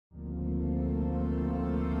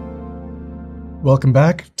Welcome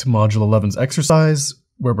back to Module 11's exercise,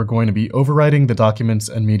 where we're going to be overriding the Documents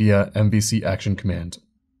and Media MVC action command.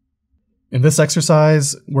 In this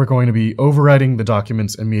exercise, we're going to be overriding the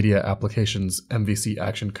Documents and Media Applications MVC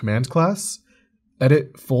action command class,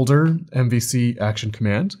 edit folder MVC action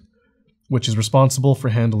command, which is responsible for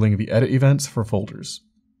handling the edit events for folders.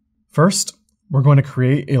 First, we're going to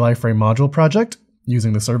create a Liferay module project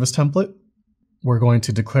using the service template. We're going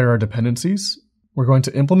to declare our dependencies. We're going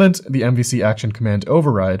to implement the MVC action command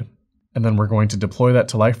override, and then we're going to deploy that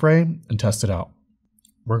to Liferay and test it out.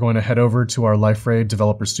 We're going to head over to our Liferay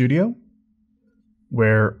Developer Studio,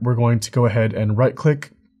 where we're going to go ahead and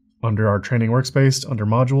right-click under our training workspace under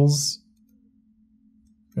Modules.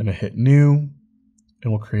 I'm going to hit New,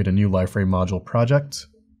 and we'll create a new Liferay module project.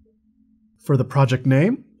 For the project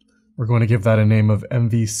name, we're going to give that a name of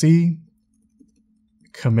MVC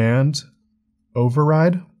command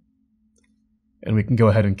override. And we can go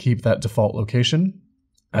ahead and keep that default location,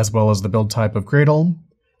 as well as the build type of Gradle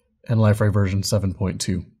and Liferay version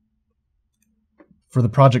 7.2. For the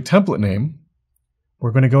project template name,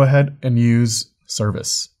 we're going to go ahead and use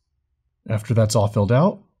service. After that's all filled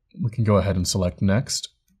out, we can go ahead and select next.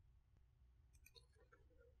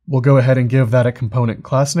 We'll go ahead and give that a component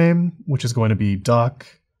class name, which is going to be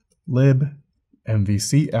doc.lib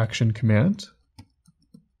MVC action command.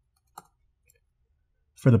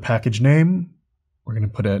 For the package name, we're going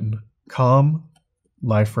to put in com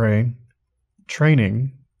Liferay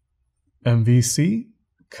training MVC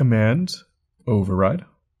command override.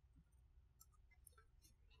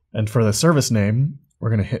 And for the service name,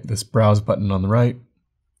 we're going to hit this browse button on the right.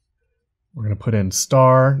 We're going to put in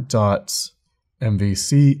star.mvc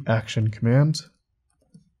action command.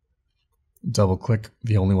 Double click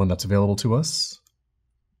the only one that's available to us.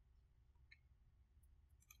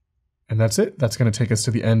 And that's it. That's going to take us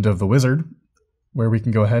to the end of the wizard, where we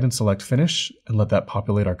can go ahead and select Finish and let that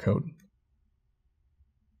populate our code.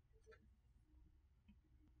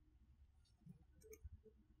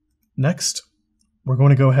 Next, we're going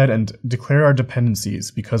to go ahead and declare our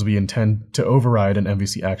dependencies because we intend to override an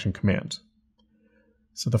MVC action command.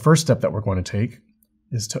 So the first step that we're going to take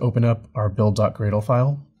is to open up our build.gradle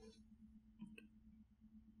file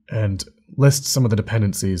and list some of the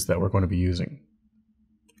dependencies that we're going to be using.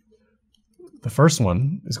 The first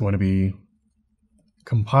one is going to be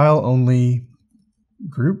compile only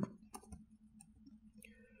group.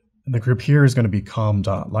 And the group here is going to be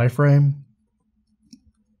com.liferay.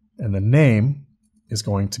 And the name is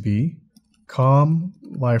going to be com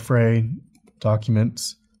Liferay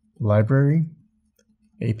document library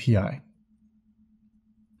API.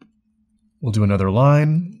 We'll do another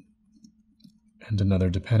line and another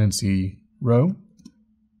dependency row.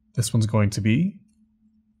 This one's going to be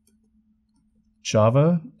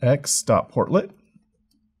Java x.portlet.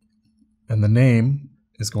 And the name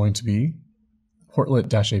is going to be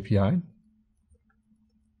portlet-API.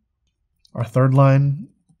 Our third line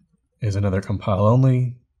is another compile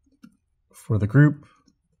only for the group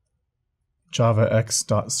Java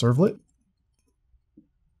x.servlet.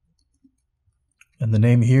 And the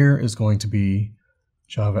name here is going to be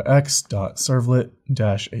Java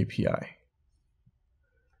x.servlet-API.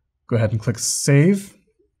 Go ahead and click Save.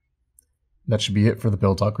 That should be it for the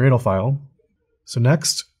build.gradle file. So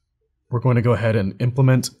next, we're going to go ahead and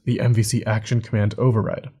implement the MVC action command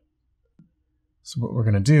override. So what we're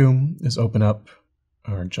going to do is open up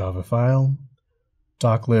our Java file,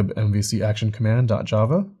 doc.lib MVC action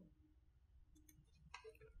command.java.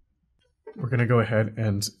 We're going to go ahead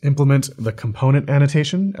and implement the component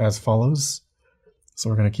annotation as follows. So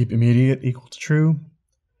we're going to keep immediate equal to true.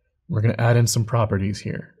 We're going to add in some properties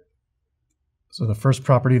here. So the first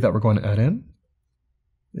property that we're going to add in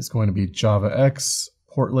is going to be Java X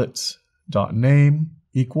portlet.name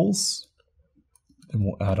equals. Then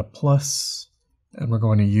we'll add a plus, and we're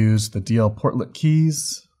going to use the DL portlet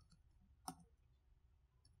keys.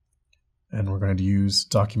 And we're going to use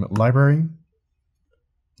document library.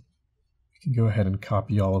 We can go ahead and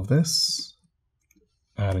copy all of this,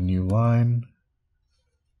 add a new line.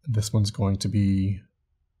 This one's going to be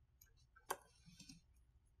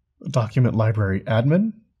document library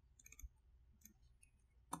admin.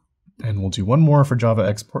 And we'll do one more for Java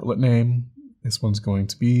X portlet name. This one's going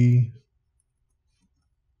to be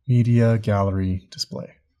media gallery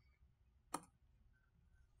display.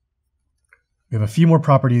 We have a few more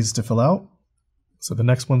properties to fill out. So the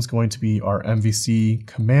next one's going to be our MVC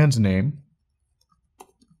command name.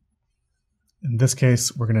 In this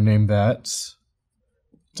case, we're going to name that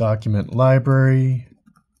document library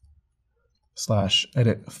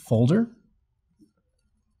 /edit folder.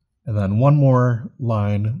 And then one more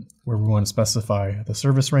line where we want to specify the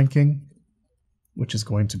service ranking. which is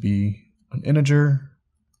going to be an integer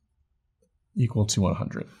equal to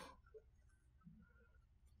 100.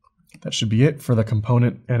 That should be it for the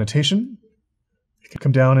component annotation. You can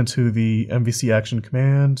come down into the MVC action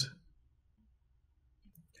command,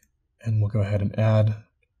 and we'll go ahead and add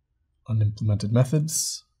unimplemented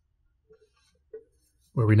methods,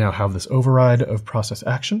 where we now have this override of process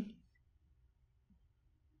action.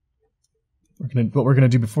 What we're going to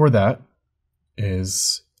do before that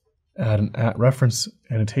is add an @reference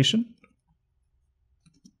annotation.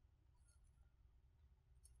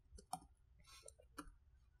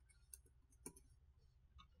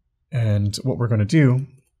 And what we're going to do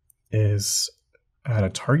is add a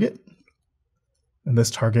target. And this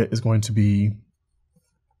target is going to be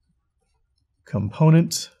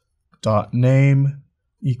component.name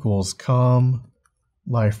equals com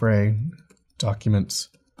Liferay documents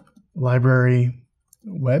library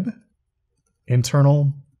web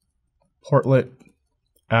internal portlet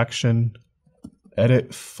action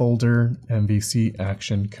edit folder MVC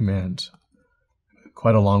action command.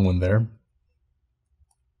 Quite a long one there.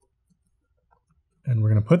 And we're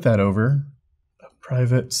going to put that over a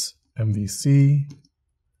private MVC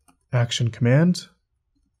action command.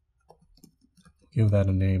 Give that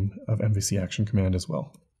a name of MVC action command as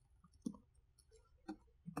well.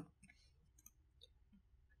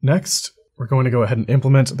 Next, we're going to go ahead and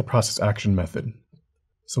implement the process action method.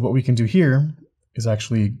 So what we can do here is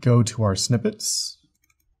actually go to our snippets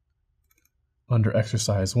under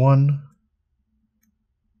exercise 1.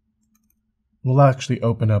 We'll actually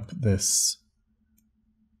open up this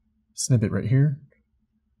snippet right here.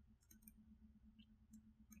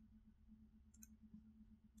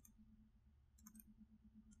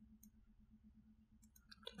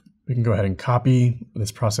 We can go ahead and copy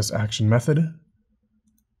this process action method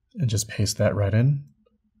and just paste that right in.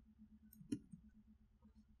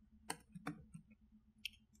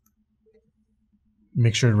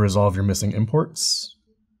 Make sure to resolve your missing imports.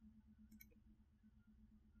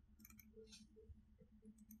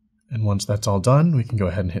 And once that's all done, we can go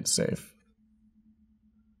ahead and hit save.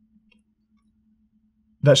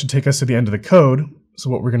 That should take us to the end of the code. So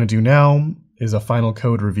what we're going to do now is a final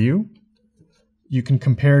code review. You can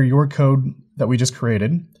compare your code that we just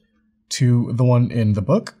created to the one in the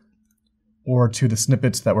book or to the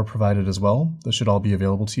snippets that were provided as well. Those should all be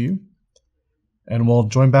available to you. And we'll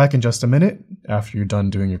join back in just a minute after you're done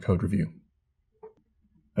doing your code review.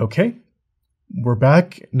 Okay, we're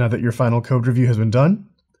back now that your final code review has been done.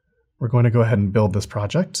 We're going to go ahead and build this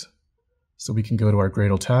project. So we can go to our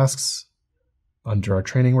Gradle tasks under our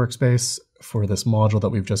training workspace for this module that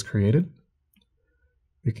we've just created.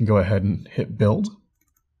 We can go ahead and hit build.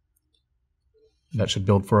 That should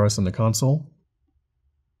build for us in the console.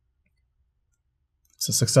 It's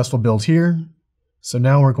a successful build here. So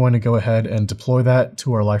now we're going to go ahead and deploy that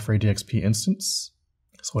to our Liferay DXP instance.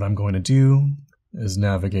 So what I'm going to do is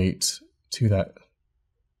navigate to that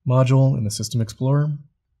module in the System Explorer.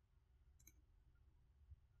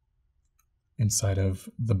 Inside of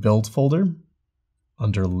the build folder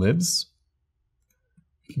under libs,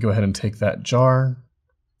 we can go ahead and take that jar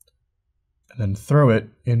and then throw it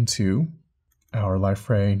into our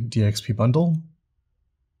Liferay DXP bundle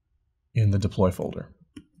in the deploy folder.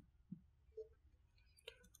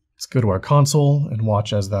 Let's go to our console and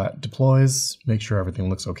watch as that deploys, make sure everything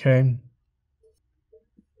looks okay.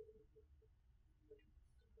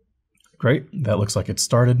 Great, that looks like it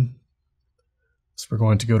started. So we're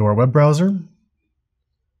going to go to our web browser.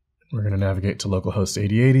 We're going to navigate to localhost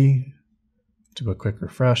 8080, do a quick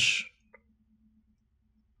refresh.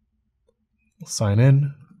 We'll sign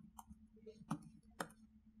in.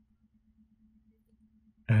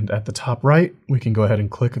 And at the top right, we can go ahead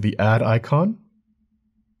and click the add icon.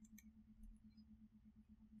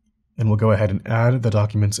 And we'll go ahead and add the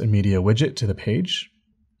Documents and Media widget to the page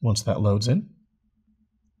once that loads in.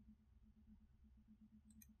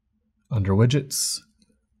 Under Widgets,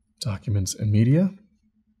 Documents and Media.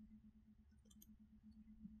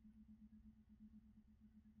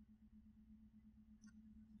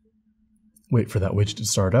 Wait for that widget to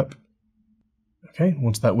start up. Okay,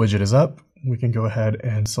 once that widget is up, we can go ahead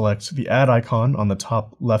and select the add icon on the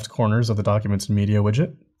top left corners of the Documents and Media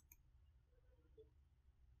widget.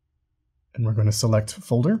 And we're going to select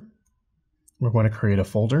folder. We're going to create a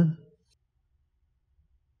folder.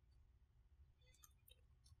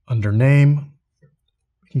 Under name,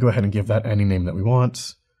 we can go ahead and give that any name that we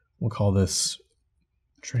want. We'll call this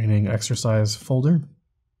training exercise folder.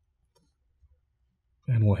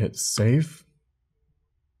 And we'll hit save.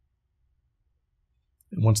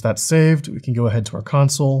 And once that's saved, we can go ahead to our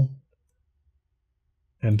console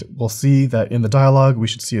And we'll see that in the dialog, we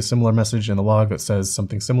should see a similar message in the log that says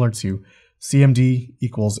something similar to cmd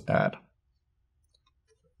equals add.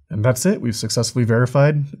 And that's it. We've successfully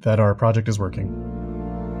verified that our project is working.